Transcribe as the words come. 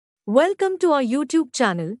Welcome to our YouTube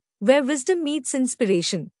channel, where wisdom meets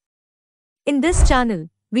inspiration. In this channel,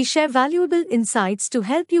 we share valuable insights to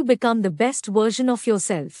help you become the best version of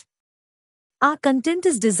yourself. Our content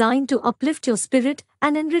is designed to uplift your spirit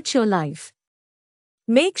and enrich your life.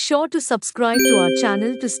 Make sure to subscribe to our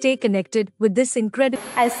channel to stay connected with this incredible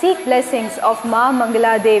and seek blessings of Ma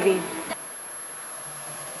Mangala Devi.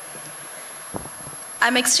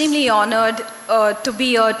 I'm extremely honored to be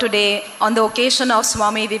here today on the occasion of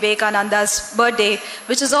Swami Vivekananda's birthday,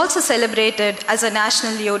 which is also celebrated as a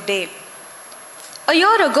National Youth Day. A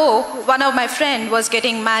year ago, one of my friends was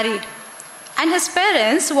getting married, and his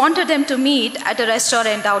parents wanted them to meet at a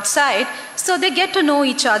restaurant outside so they get to know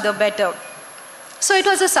each other better. So it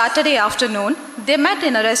was a Saturday afternoon. They met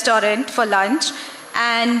in a restaurant for lunch,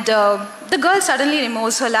 and the girl suddenly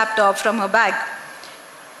removes her laptop from her bag.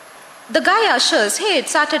 The guy ushers, "Hey,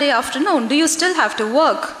 it's Saturday afternoon, do you still have to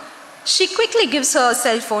work?" She quickly gives her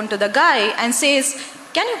cell phone to the guy and says,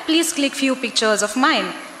 "Can you please click few pictures of mine?"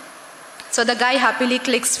 So the guy happily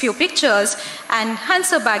clicks few pictures and hands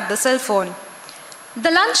her back the cell phone.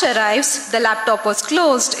 The lunch arrives, the laptop was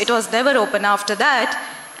closed, it was never open after that,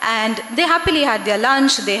 and they happily had their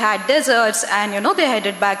lunch, they had desserts, and they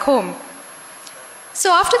headed back home.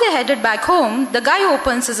 So after they headed back home, the guy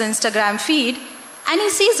opens his Instagram feed and he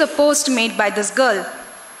sees a post made by this girl.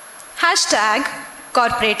 Hashtag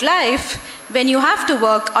corporate life when you have to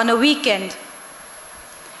work on a weekend.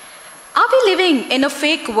 Are we living in a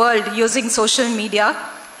fake world using social media?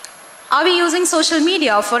 Are we using social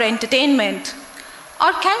media for entertainment?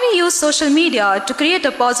 Or can we use social media to create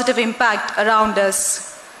a positive impact around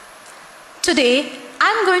us? Today,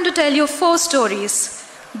 I'm going to tell you 4 stories.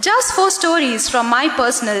 Just 4 stories from my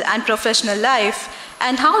personal and professional life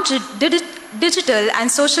and how digital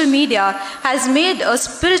and social media has made a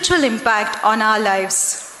spiritual impact on our lives.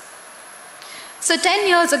 So 10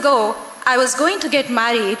 years ago, I was going to get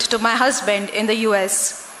married to my husband in the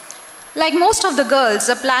US. Like most of the girls,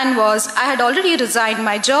 the plan was I had already resigned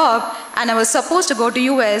my job and I was supposed to go to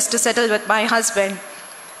US to settle with my husband.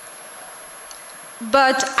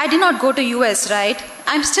 But I did not go to US, right?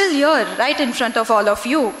 I'm still here, right in front of all of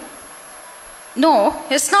you. No,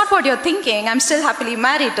 it's not what you're thinking. I'm still happily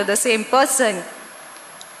married to the same person.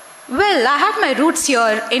 Well, I had my roots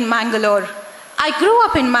here in Mangalore. I grew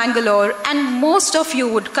up in Mangalore, and most of you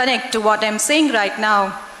would connect to what I'm saying right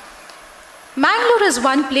now. Mangalore is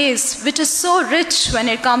one place which is so rich when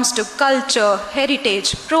it comes to culture,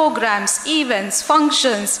 heritage, programs, events,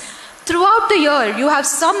 functions. Throughout the year, you have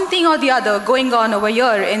something or the other going on over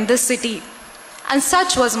here in this city. And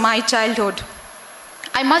such was my childhood.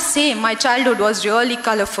 I must say, my childhood was really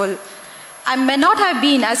colorful. I may not have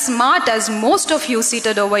been as smart as most of you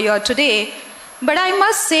seated over here today, but I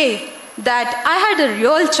must say that I had a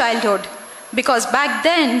real childhood because back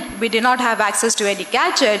then we did not have access to any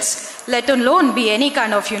gadgets, let alone be any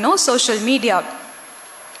kind of, social media.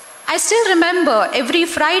 I still remember every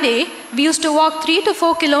Friday we used to walk 3 to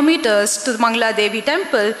 4 kilometers to the Mangala Devi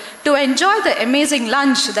temple to enjoy the amazing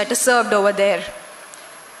lunch that is served over there.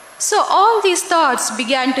 So all these thoughts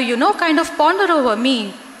began to, kind of ponder over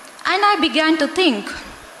me, and I began to think,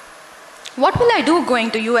 what will I do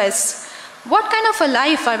going to US? What kind of a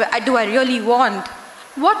life do I really want?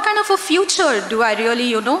 What kind of a future do I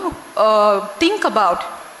really, think about?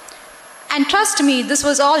 And trust me, this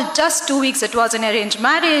was all just 2 weeks. It was an arranged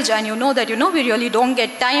marriage, and we really don't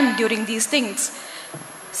get time during these things.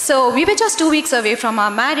 So we were just 2 weeks away from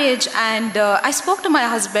our marriage, and I spoke to my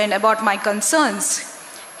husband about my concerns.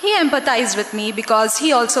 He empathized with me because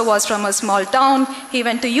he also was from a small town. He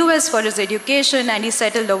went to US for his education and he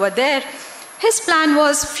settled over there. His plan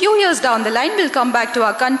was few years down the line, we'll come back to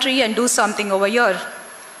our country and do something over here.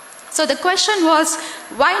 So the question was,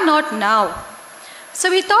 why not now? So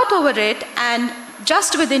we thought over it, and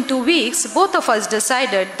just within 2 weeks, both of us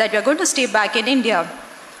decided that we are going to stay back in India.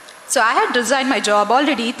 So I had resigned my job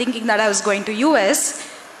already, thinking that I was going to US.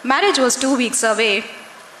 Marriage was 2 weeks away.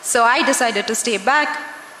 So I decided to stay back.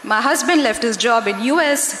 My husband left his job in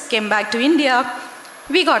US, came back to India.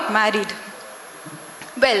 We got married.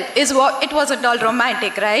 Well, it wasn't all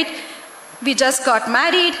romantic, right? We just got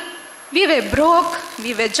married. We were broke.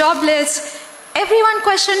 We were jobless. Everyone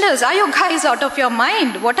questioned us, "Are you guys out of your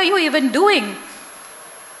mind? What are you even doing?"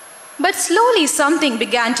 But slowly something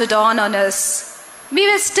began to dawn on us.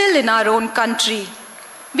 We were still in our own country.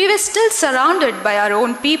 We were still surrounded by our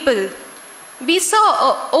own people. We saw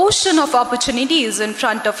an ocean of opportunities in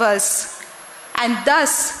front of us. And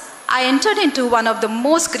thus, I entered into one of the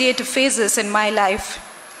most creative phases in my life.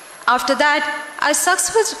 After that, I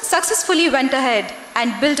successfully went ahead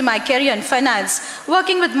and built my career in finance,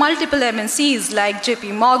 working with multiple MNCs like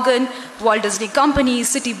JP Morgan, Walt Disney Company,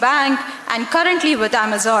 Citibank, and currently with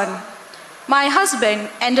Amazon. My husband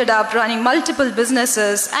ended up running multiple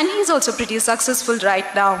businesses, and he's also pretty successful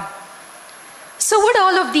right now. So would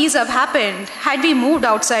all of these have happened had we moved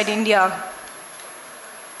outside India?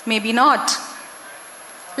 Maybe not.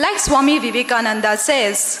 Like Swami Vivekananda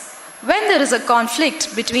says, when there is a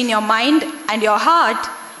conflict between your mind and your heart,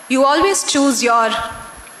 you always choose your...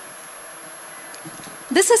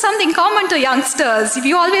 This is something common to youngsters.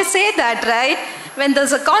 You always say that, right? When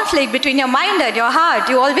there's a conflict between your mind and your heart,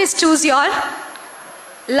 you always choose your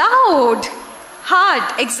loud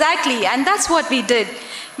heart. Exactly, and that's what we did.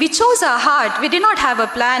 We chose our heart. We did not have a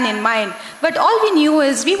plan in mind, but all we knew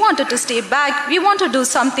is we wanted to stay back, we want to do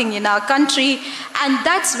something in our country, and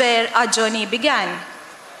that's where our journey began.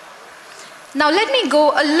 Now let me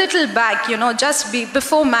go a little back, just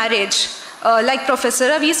before marriage. Like Professor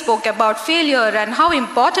Ravi spoke about failure and how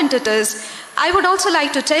important it is, I would also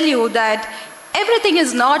like to tell you that everything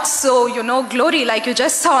is not so, glory like you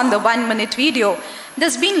just saw on the 1-minute video.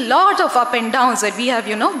 There's been a lot of up and downs that we have,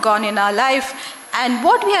 gone in our life, and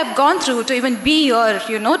what we have gone through to even be here,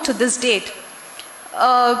 to this date.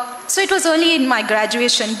 So it was early in my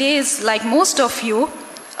graduation days, like most of you.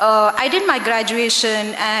 I did my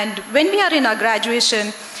graduation, and when we are in our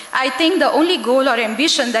graduation, I think the only goal or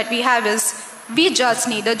ambition that we have is we just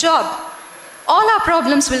need a job. All our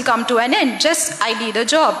problems will come to an end, just I need a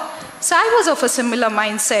job. So I was of a similar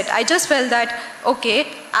mindset. I just felt that, okay,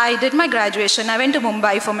 I did my graduation, I went to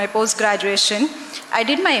Mumbai for my post-graduation, I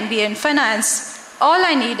did my MBA in finance, all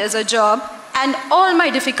I need is a job, and all my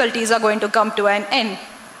difficulties are going to come to an end.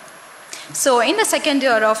 So in the second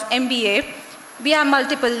year of MBA, we have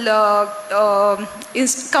multiple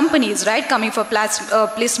companies, right, coming for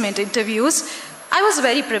placement interviews. I was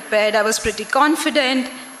very prepared, I was pretty confident,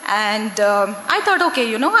 and I thought,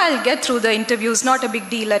 okay, I'll get through the interviews, not a big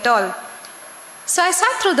deal at all. So I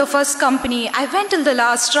sat through the first company, I went till the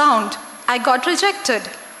last round, I got rejected.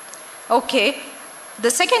 Okay, the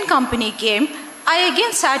second company came, I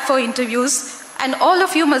again sat for interviews, and all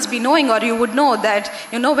of you must be knowing, or you would know that,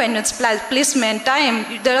 when it's placement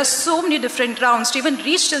time, there are so many different rounds to even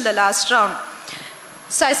reach till the last round.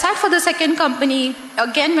 So I sat for the second company,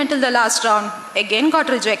 again went till the last round, again got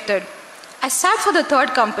rejected. I sat for the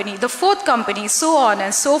third company, the fourth company, so on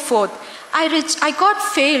and so forth. I got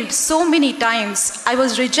failed so many times. I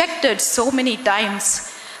was rejected so many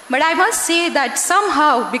times. But I must say that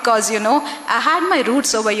somehow, because, I had my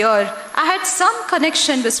roots over here, I had some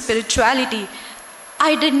connection with spirituality.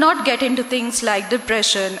 I did not get into things like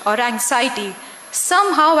depression or anxiety.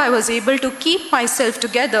 Somehow I was able to keep myself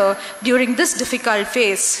together during this difficult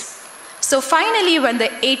phase. So finally, when the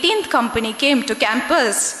 18th company came to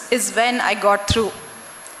campus is when I got through.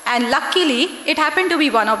 And luckily, it happened to be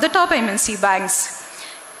one of the top MNC banks.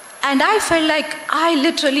 And I felt like I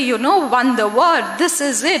literally, won the war. This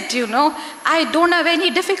is it, I don't have any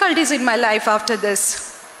difficulties in my life after this.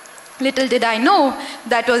 Little did I know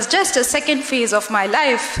that was just a second phase of my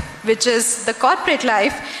life, which is the corporate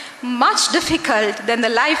life, much difficult than the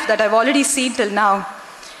life that I've already seen till now.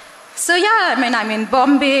 So yeah, I'm in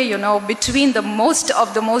Bombay, between the most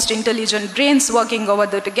of the most intelligent brains working over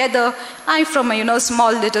there together. I'm from a,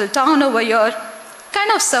 small little town over here.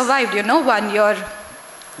 Kind of survived, 1 year.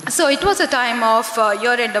 So it was a time of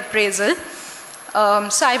year-end appraisal.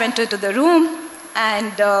 So I went into the room,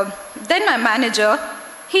 and then my manager,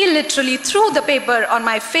 he literally threw the paper on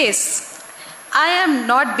my face. I am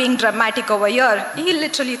not being dramatic over here. He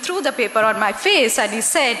literally threw the paper on my face and he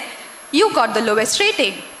said, "You got the lowest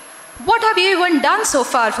rating. What have you even done so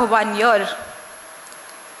far for 1 year?"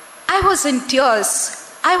 I was in tears.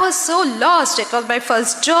 I was so lost. It was my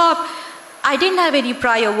first job. I didn't have any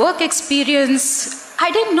prior work experience. I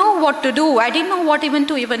didn't know what to do. I didn't know what even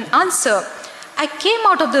to answer. I came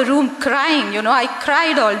out of the room crying, I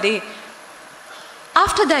cried all day.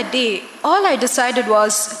 After that day, all I decided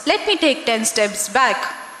was, let me take 10 steps back.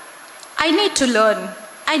 I need to learn.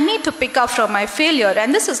 I need to pick up from my failure.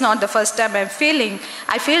 And this is not the first time I'm failing.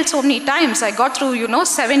 I failed so many times. I got through,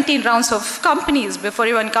 17 rounds of companies before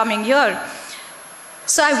even coming here.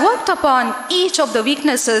 So I worked upon each of the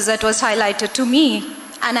weaknesses that was highlighted to me,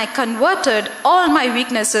 and I converted all my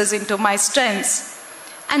weaknesses into my strengths.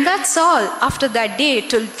 And that's all. After that day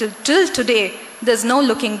till today, there's no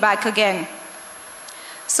looking back again.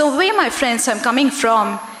 So where, my friends, I'm coming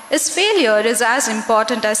from is failure is as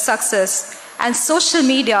important as success, and social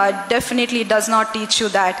media definitely does not teach you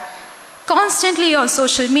that. Constantly on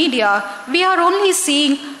social media, we are only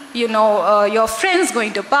seeing your friends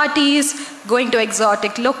going to parties, going to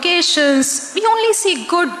exotic locations. We only see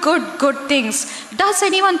good things. Does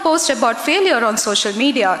anyone post about failure on social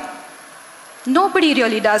media? Nobody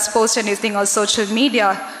really does post anything on social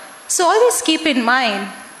media. So always keep in mind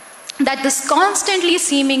that this constantly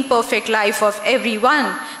seeming perfect life of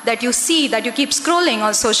everyone that you see, that you keep scrolling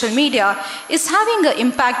on social media, is having an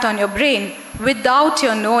impact on your brain without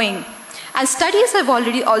your knowing. And studies have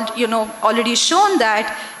already shown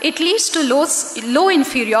that it leads to low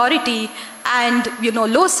inferiority and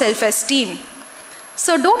low self-esteem.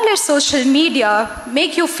 So don't let social media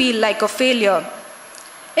make you feel like a failure.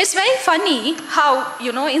 It's very funny how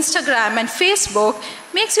Instagram and Facebook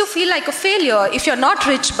makes you feel like a failure if you're not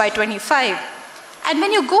rich by 25. And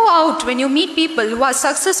when you go out, when you meet people who are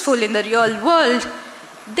successful in the real world,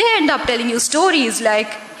 they end up telling you stories like,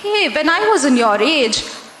 hey, when I was in your age,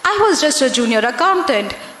 I was just a junior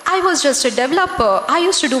accountant. I was just a developer. I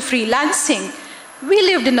used to do freelancing. We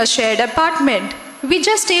lived in a shared apartment. We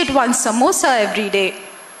just ate one samosa every day.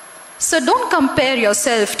 So don't compare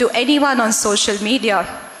yourself to anyone on social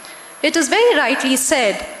media. It is very rightly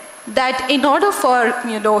said that in order for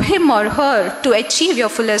him or her to achieve your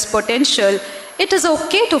fullest potential, it is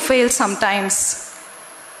okay to fail sometimes.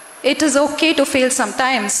 It is okay to fail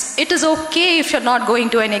sometimes. It is okay if you're not going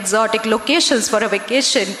to an exotic locations for a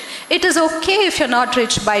vacation. It is okay if you're not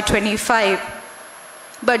rich by 25.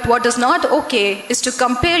 But what is not okay is to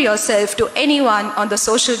compare yourself to anyone on the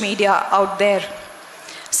social media out there.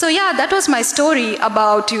 So yeah, that was my story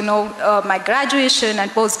about my graduation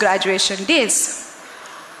and post-graduation days.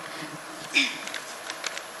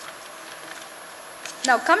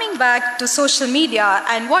 Now coming back to social media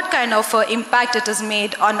and what kind of impact it has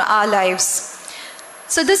made on our lives.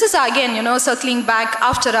 So this is again, circling back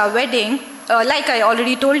after our wedding. Like I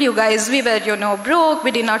already told you guys, we were, broke,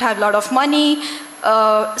 we did not have a lot of money.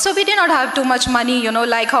 So we did not have too much money,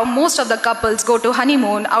 like how most of the couples go to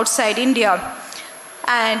honeymoon outside India.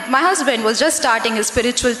 And my husband was just starting his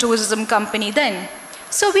spiritual tourism company then.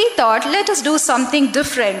 So we thought, let us do something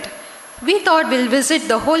different. We thought we'll visit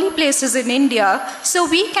the holy places in India so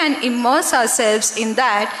we can immerse ourselves in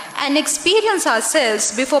that and experience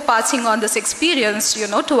ourselves before passing on this experience,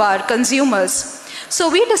 to our consumers. So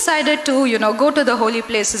we decided to, go to the holy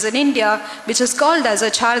places in India, which is called as a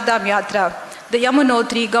Char Dham Yatra, the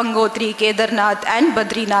Yamunotri, Gangotri, Kedarnath and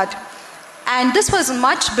Badrinath. And this was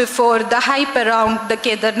much before the hype around the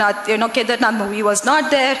Kedarnath, Kedarnath movie was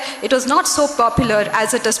not there. It was not so popular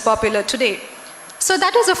as it is popular today. So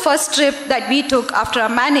that was the first trip that we took after a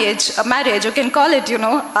marriage, you can call it,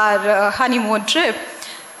 our honeymoon trip.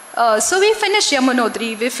 So we finished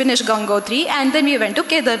Yamunotri, we finished Gangotri, and then we went to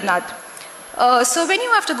Kedarnath. So when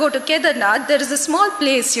you have to go to Kedarnath, there is a small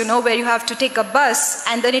place, where you have to take a bus,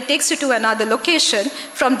 and then it takes you to another location.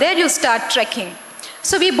 From there you start trekking.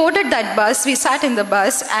 So we boarded that bus, we sat in the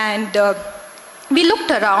bus, and we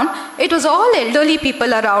looked around. It was all elderly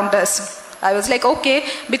people around us. I was like, okay,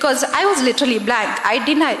 because I was literally blank. I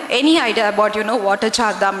didn't have any idea about, what a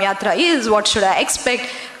Char Dham Yatra is, what should I expect.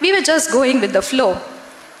 We were just going with the flow.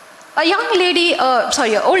 A young lady, an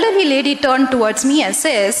elderly lady turned towards me and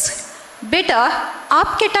says, बेटा,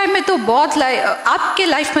 आपके time में तो बहुत आपके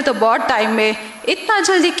life में तो बहुत time में इतना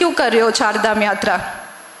जल्दी क्यों कर रहे हो चार धाम यात्रा?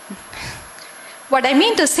 What I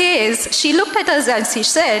mean to say is, she looked at us and she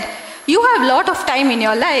said, you have a lot of time in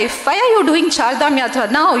your life. Why are you doing Char Dham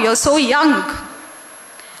Yatra now? You're so young.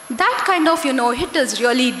 That kind of, hit us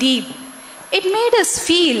really deep. It made us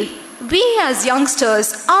feel, we as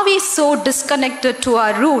youngsters, are we so disconnected to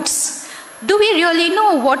our roots? Do we really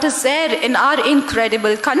know what is there in our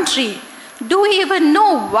incredible country? Do we even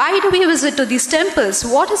know why do we visit to these temples?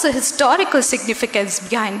 What is the historical significance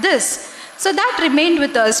behind this? So that remained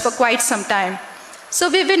with us for quite some time. So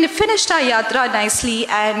we finished our yatra nicely,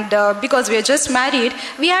 and because we are just married,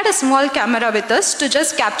 we had a small camera with us to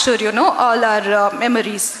just capture, all our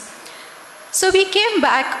memories. So we came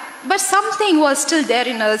back, but something was still there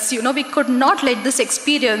in us, we could not let this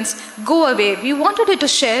experience go away. We wanted it to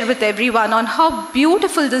share with everyone on how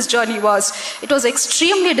beautiful this journey was. It was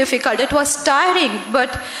extremely difficult, it was tiring,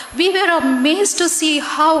 but we were amazed to see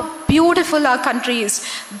how beautiful our country is.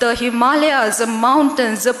 The Himalayas, the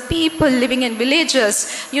mountains, the people living in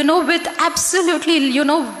villages, with absolutely,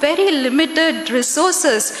 very limited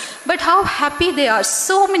resources, but how happy they are.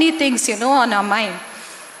 So many things, on our mind.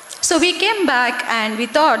 So we came back and we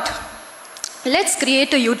thought, let's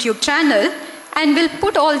create a YouTube channel and we'll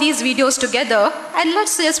put all these videos together and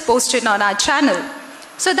let's just post it on our channel.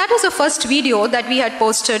 So that was the first video that we had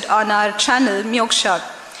posted on our channel, Myoksha.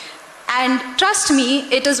 And trust me,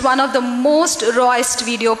 it is one of the most rawest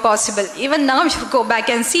video possible. Even now, if you go back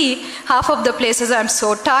and see, half of the places I'm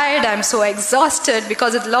so tired, I'm so exhausted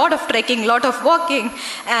because it's a lot of trekking, a lot of walking.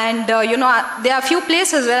 And there are a few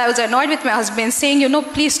places where I was annoyed with my husband saying,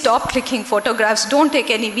 please stop clicking photographs, don't take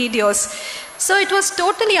any videos. So it was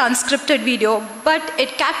totally unscripted video, but it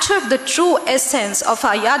captured the true essence of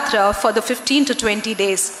our yatra for the 15 to 20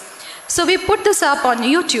 days. So we put this up on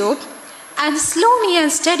YouTube, and slowly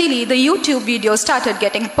and steadily the YouTube video started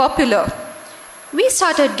getting popular. We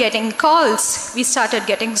started getting calls. We started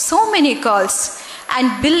getting so many calls.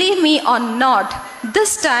 And believe me or not,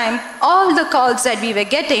 this time all the calls that we were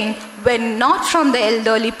getting were not from the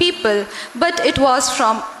elderly people, but it was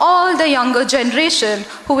from all the younger generation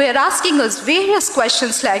who were asking us various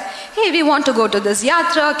questions like, hey, we want to go to this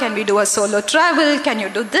yatra, can we do a solo travel, can you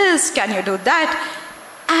do this, can you do that?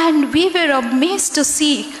 And we were amazed to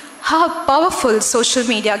see how powerful social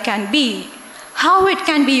media can be, how it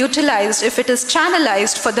can be utilized if it is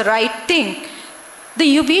channelized for the right thing.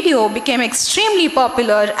 The video became extremely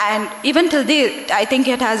popular, and even till date, I think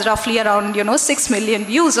it has roughly around 6 million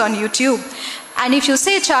views on YouTube. And if you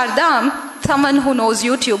say Char Dham, someone who knows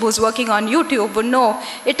YouTube, who's working on YouTube would know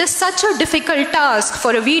it is such a difficult task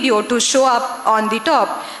for a video to show up on the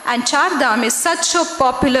top. And Char Dham is such a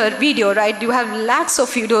popular video, right? You have lakhs of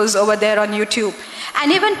videos over there on YouTube.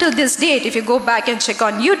 And even to this date, if you go back and check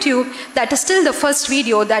on YouTube, that is still the first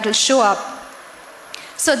video that will show up.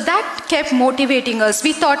 So that kept motivating us.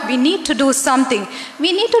 We thought we need to do something.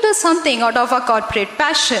 We need to do something out of our corporate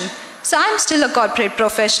passion. So I'm still a corporate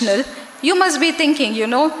professional. You must be thinking,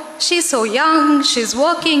 she's so young, she's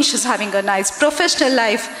working, she's having a nice professional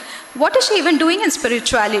life. What is she even doing in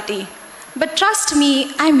spirituality? But trust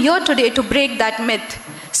me, I'm here today to break that myth.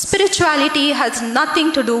 Spirituality has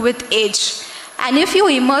nothing to do with age. And if you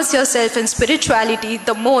immerse yourself in spirituality,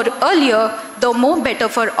 the more earlier, the more better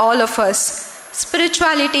for all of us.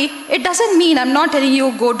 Spirituality, it doesn't mean, I'm not telling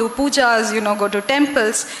you go do poojas, go to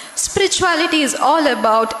temples. Spirituality is all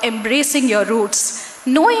about embracing your roots,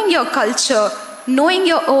 knowing your culture, knowing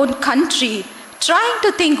your own country, trying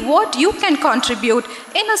to think what you can contribute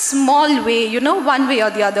in a small way, one way or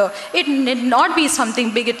the other. It need not be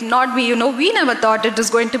something big, it not be, we never thought it was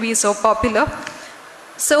going to be so popular.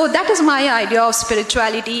 So that is my idea of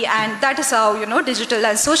spirituality, and that is how, digital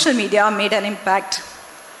and social media made an impact.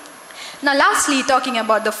 Now lastly, talking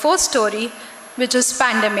about the fourth story, which is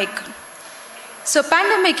pandemic. So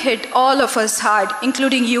pandemic hit all of us hard,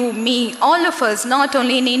 including you, me, all of us, not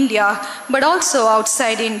only in India, but also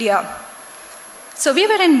outside India. So we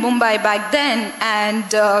were in Mumbai back then, and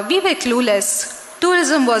we were clueless.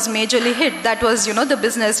 Tourism was majorly hit. That was, the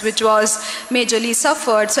business which was majorly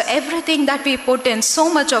suffered. So everything that we put in,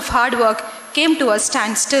 so much of hard work, came to a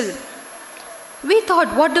standstill. We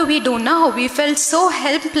thought, what do we do now? We felt so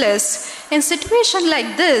helpless. In situation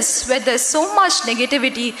like this, where there's so much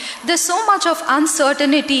negativity, there's so much of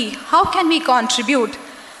uncertainty, how can we contribute?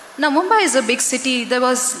 Now, Mumbai is a big city. There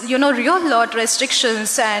was, real lot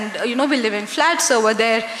restrictions, and, we live in flats over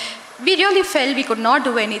there. We really felt we could not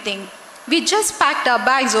do anything. We just packed our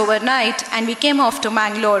bags overnight, and we came off to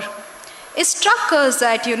Mangalore. It struck us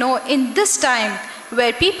that, in this time,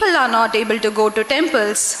 where people are not able to go to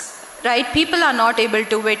temples, right? People are not able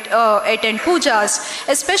to attend poojas.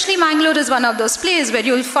 Especially Mangalore is one of those places where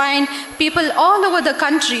you'll find people all over the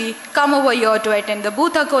country come over here to attend the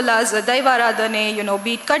Bhuta Kolas, the Daivaradhane,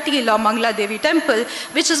 be it Katil or Mangala Devi temple,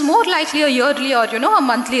 which is more likely a yearly or, a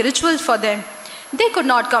monthly ritual for them. They could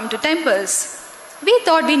not come to temples. We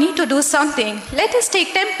thought we need to do something. Let us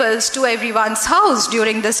take temples to everyone's house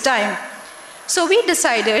during this time. So we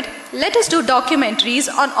decided, let us do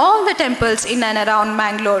documentaries on all the temples in and around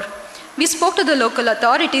Mangalore. We spoke to the local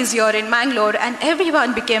authorities here in Mangalore, and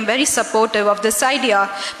everyone became very supportive of this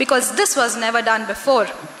idea because this was never done before.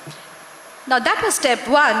 Now that was step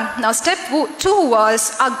one. Now step two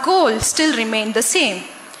was our goal still remained the same.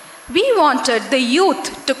 We wanted the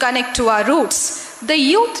youth to connect to our roots, the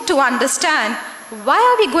youth to understand why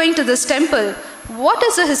are we going to this temple? What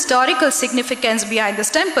is the historical significance behind this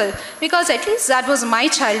temple? Because at least that was my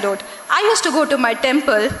childhood. I used to go to my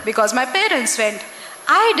temple because my parents went.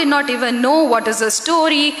 I did not even know what is the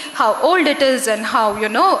story, how old it is, and how,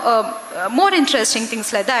 more interesting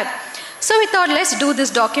things like that. So we thought, let's do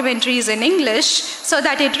these documentaries in English so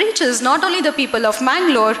that it reaches not only the people of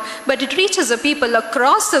Mangalore, but it reaches the people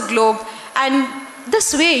across the globe. And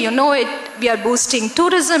this way, we are boosting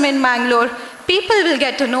tourism in Mangalore. People will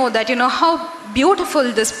get to know that, how beautiful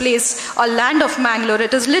this place or land of Mangalore.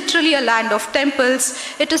 It is literally a land of temples.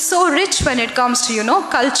 It is so rich when it comes to,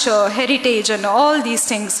 culture, heritage, and all these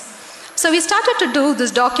things. So we started to do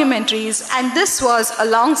these documentaries, and this was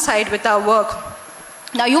alongside with our work.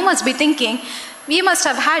 Now you must be thinking, we must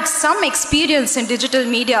have had some experience in digital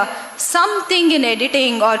media, something in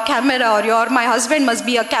editing or camera, or my husband must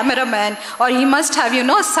be a cameraman, or he must have,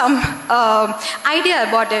 some idea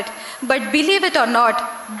about it. But believe it or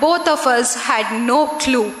not, both of us had no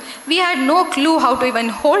clue. We had no clue how to even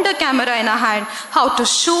hold a camera in our hand, how to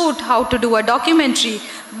shoot, how to do a documentary.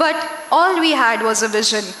 But all we had was a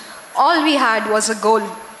vision. All we had was a goal.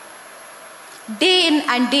 Day in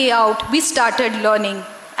and day out, we started learning.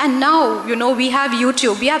 And now, we have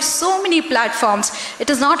YouTube. We have so many platforms. It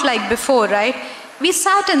is not like before, right? We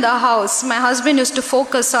sat in the house. My husband used to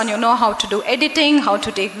focus on, how to do editing, how to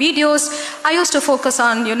take videos. I used to focus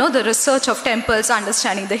on, the research of temples,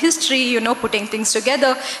 understanding the history, putting things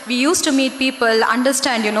together. We used to meet people,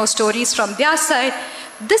 understand, stories from their side.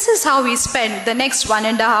 This is how we spent the next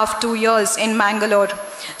 1.5, 2 years in Mangalore.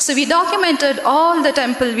 So we documented all the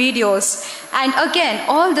temple videos. And again,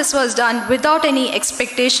 all this was done without any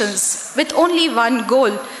expectations, with only one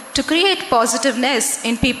goal, to create positiveness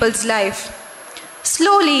in people's life.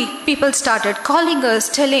 Slowly, people started calling us,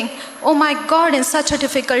 telling, oh my God, in such a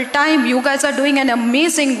difficult time, you guys are doing an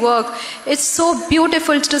amazing work. It's so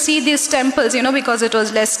beautiful to see these temples, because it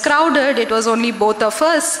was less crowded, it was only both of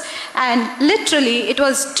us. And literally, it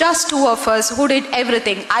was just two of us who did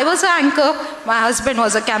everything. I was an anchor, my husband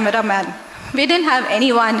was a cameraman. We didn't have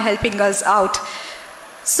anyone helping us out.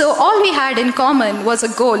 So all we had in common was a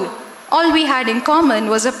goal. All we had in common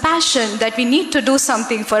was a passion that we need to do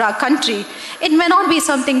something for our country. It may not be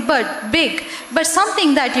something big, but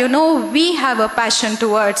something that, we have a passion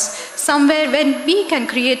towards, somewhere when we can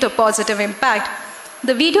create a positive impact.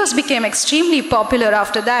 The videos became extremely popular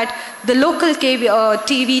after that. The local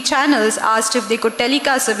TV channels asked if they could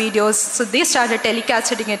telecast the videos, so they started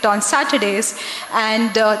telecasting it on Saturdays,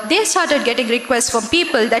 and they started getting requests from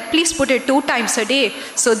people that please put it 2 times a day,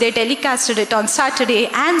 so they telecasted it on Saturday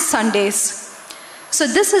and Sundays. So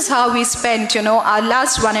this is how we spent, our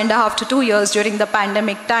last 1.5 to 2 years during the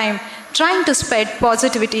pandemic time, trying to spread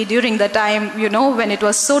positivity during the time, when it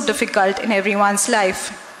was so difficult in everyone's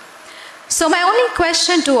life. So my only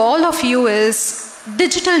question to all of you is,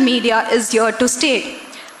 digital media is here to stay.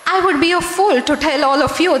 I would be a fool to tell all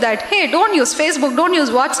of you that, hey, don't use Facebook, don't use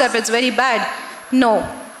WhatsApp, it's very bad. No,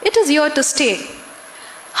 it is here to stay.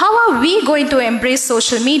 How are we going to embrace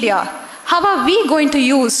social media? How are we going to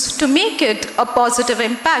use to make it a positive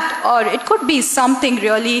impact? Or it could be something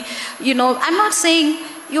really, I'm not saying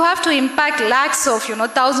you have to impact lakhs of,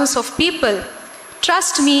 thousands of people.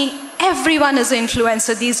 Trust me, everyone is an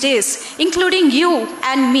influencer these days, including you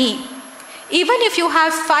and me. Even if you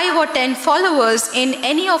have 5 or 10 followers in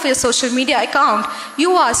any of your social media account,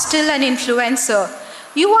 you are still an influencer.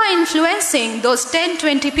 You are influencing those 10,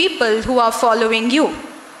 20 people who are following you.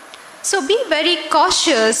 So be very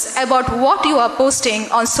cautious about what you are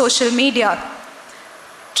posting on social media.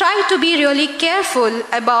 Try to be really careful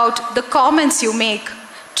about the comments you make.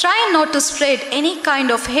 Try not to spread any kind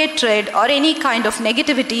of hatred or any kind of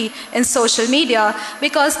negativity in social media,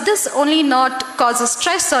 because this only not causes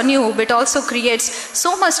stress on you, but also creates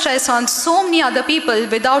so much stress on so many other people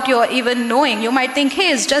without your even knowing. You might think,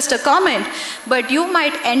 hey, it's just a comment, but you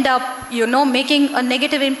might end up, making a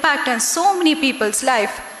negative impact on so many people's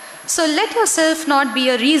life. So let yourself not be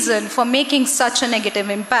a reason for making such a negative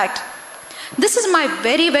impact. This is my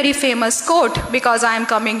very, very famous quote, because I am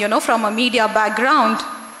coming, from a media background.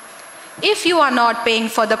 If you are not paying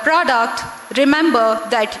for the product, remember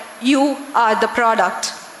that you are the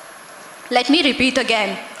product. Let me repeat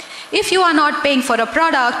again. If you are not paying for a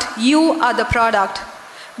product, you are the product.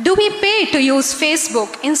 Do we pay to use Facebook,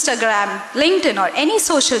 Instagram, LinkedIn, or any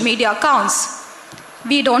social media accounts?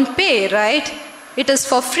 We don't pay, right? It is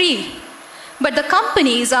for free. But the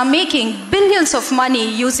companies are making billions of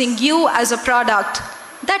money using you as a product.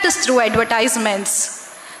 That is through advertisements.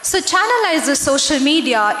 So channelize the social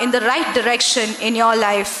media in the right direction in your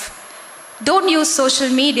life. Don't use social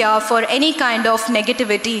media for any kind of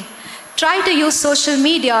negativity. Try to use social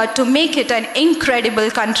media to make it an incredible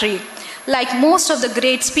country. Like most of the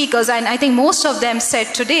great speakers, and I think most of them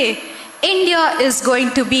said today, India is going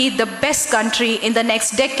to be the best country in the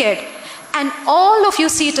next decade. And all of you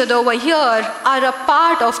seated over here are a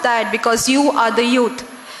part of that, because you are the youth.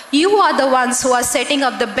 You are the ones who are setting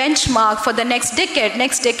up the benchmark for the next decade.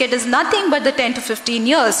 Next decade is nothing but the 10 to 15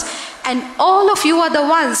 years. And all of you are the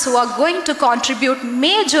ones who are going to contribute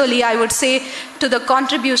majorly, I would say, to the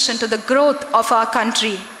contribution to the growth of our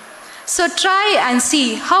country. So try and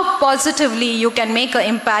see how positively you can make an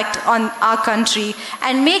impact on our country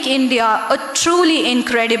and make India a truly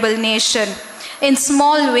incredible nation. in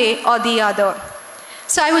small way or the other.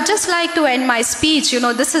 So I would just like to end my speech.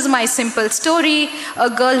 This is my simple story. A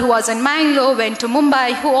girl who was in Mangalore went to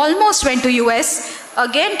Mumbai, who almost went to US,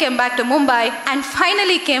 again came back to Mumbai, and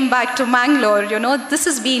finally came back to Mangalore. This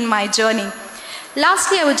has been my journey.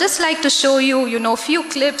 Lastly, I would just like to show you, a few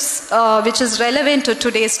clips which is relevant to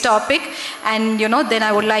today's topic, and then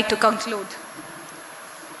I would like to conclude.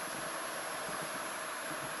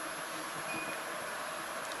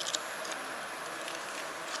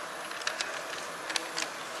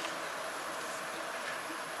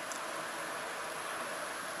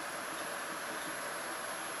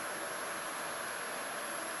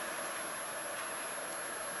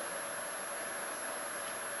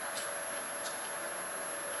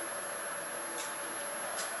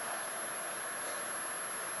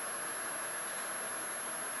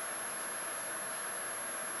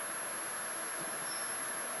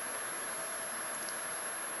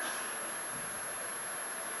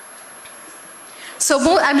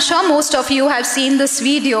 So I'm sure most of you have seen this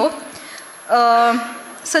video.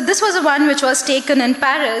 So this was the one which was taken in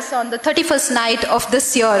Paris on the 31st night of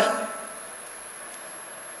this year.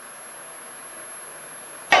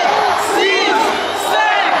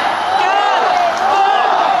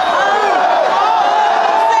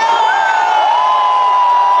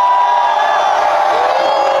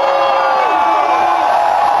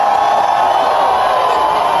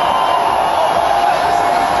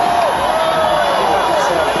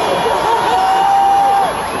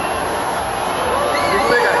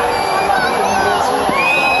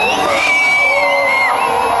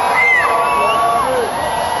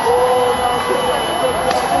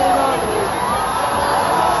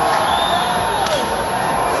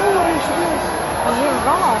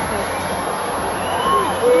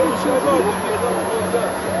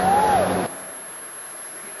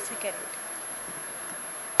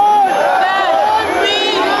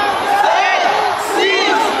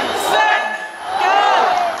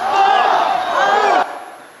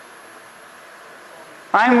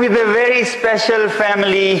 I'm with a very special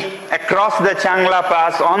family across the Changla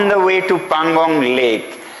Pass on the way to Pangong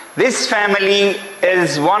Lake. This family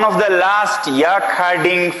is one of the last yak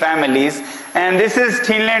herding families, and this is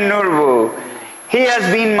Thinle Nurbu. He has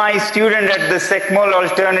been my student at the Sekmol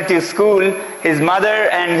Alternative School, his mother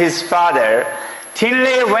and his father.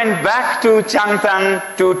 Thinle went back to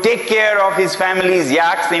Changtang to take care of his family's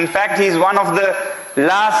yaks. In fact, he's one of the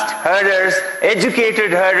last herders,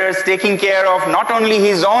 educated herders, taking care of not only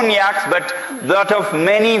his own yaks but that of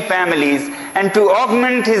many families. And to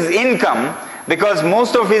augment his income, because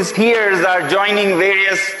most of his peers are joining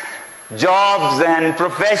various jobs and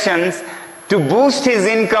professions, to boost his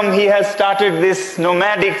income, he has started this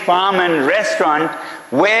nomadic farm and restaurant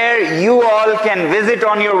where you all can visit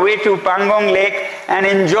on your way to Pangong Lake and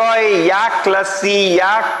enjoy yak lassi,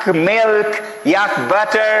 yak milk, yak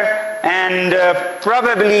butter, and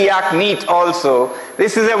probably yak meat also.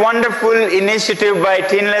 This is a wonderful initiative by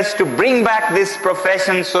Thinles to bring back this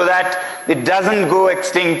profession so that it doesn't go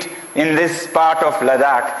extinct in this part of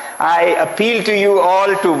Ladakh. I appeal to you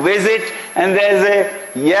all to visit, and there's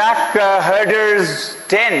a yak herder's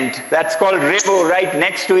tent that's called Rebo right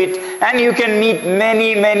next to it, and you can meet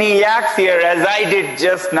many, many yaks here as I did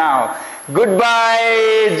just now.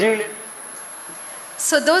 Goodbye, Julie.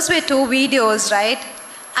 So those were two videos, right?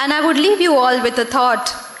 And I would leave you all with a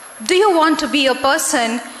thought. Do you want to be a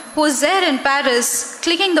person who is there in Paris,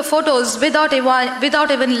 clicking the photos without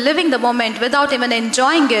even living the moment, without even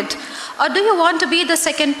enjoying it? Or do you want to be the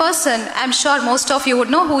second person? I'm sure most of you would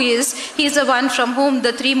know who he is. He's the one from whom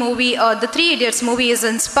the Three Idiots movie is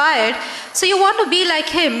inspired. So you want to be like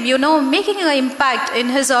him, making an impact in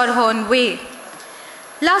his or her own way.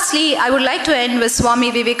 Lastly, I would like to end with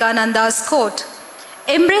Swami Vivekananda's quote.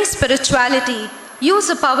 Embrace spirituality, use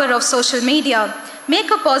the power of social media,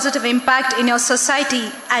 make a positive impact in your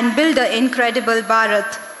society, and build an incredible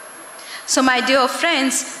Bharat. So my dear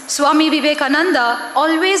friends, Swami Vivekananda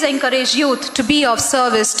always encouraged youth to be of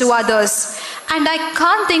service to others. And I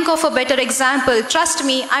can't think of a better example. Trust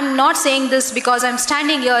me, I'm not saying this because I'm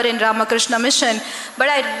standing here in Ramakrishna Mission, but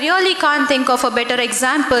I really can't think of a better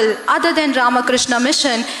example other than Ramakrishna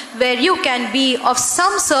Mission, where you can be of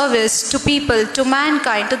some service to people, to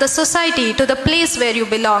mankind, to the society, to the place where you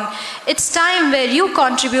belong. It's time where you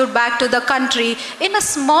contribute back to the country in a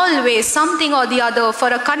small way, something or the other, for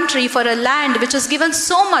a country, for a land which has given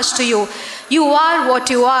so much to you. You are what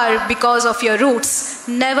you are because of your roots.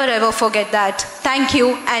 Never ever forget that. Thank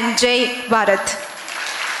you, and Jai Bharat.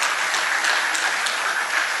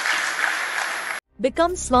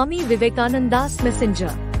 Become Swami Vivekananda's messenger.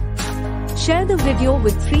 Share the video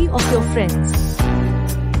with 3 of your friends.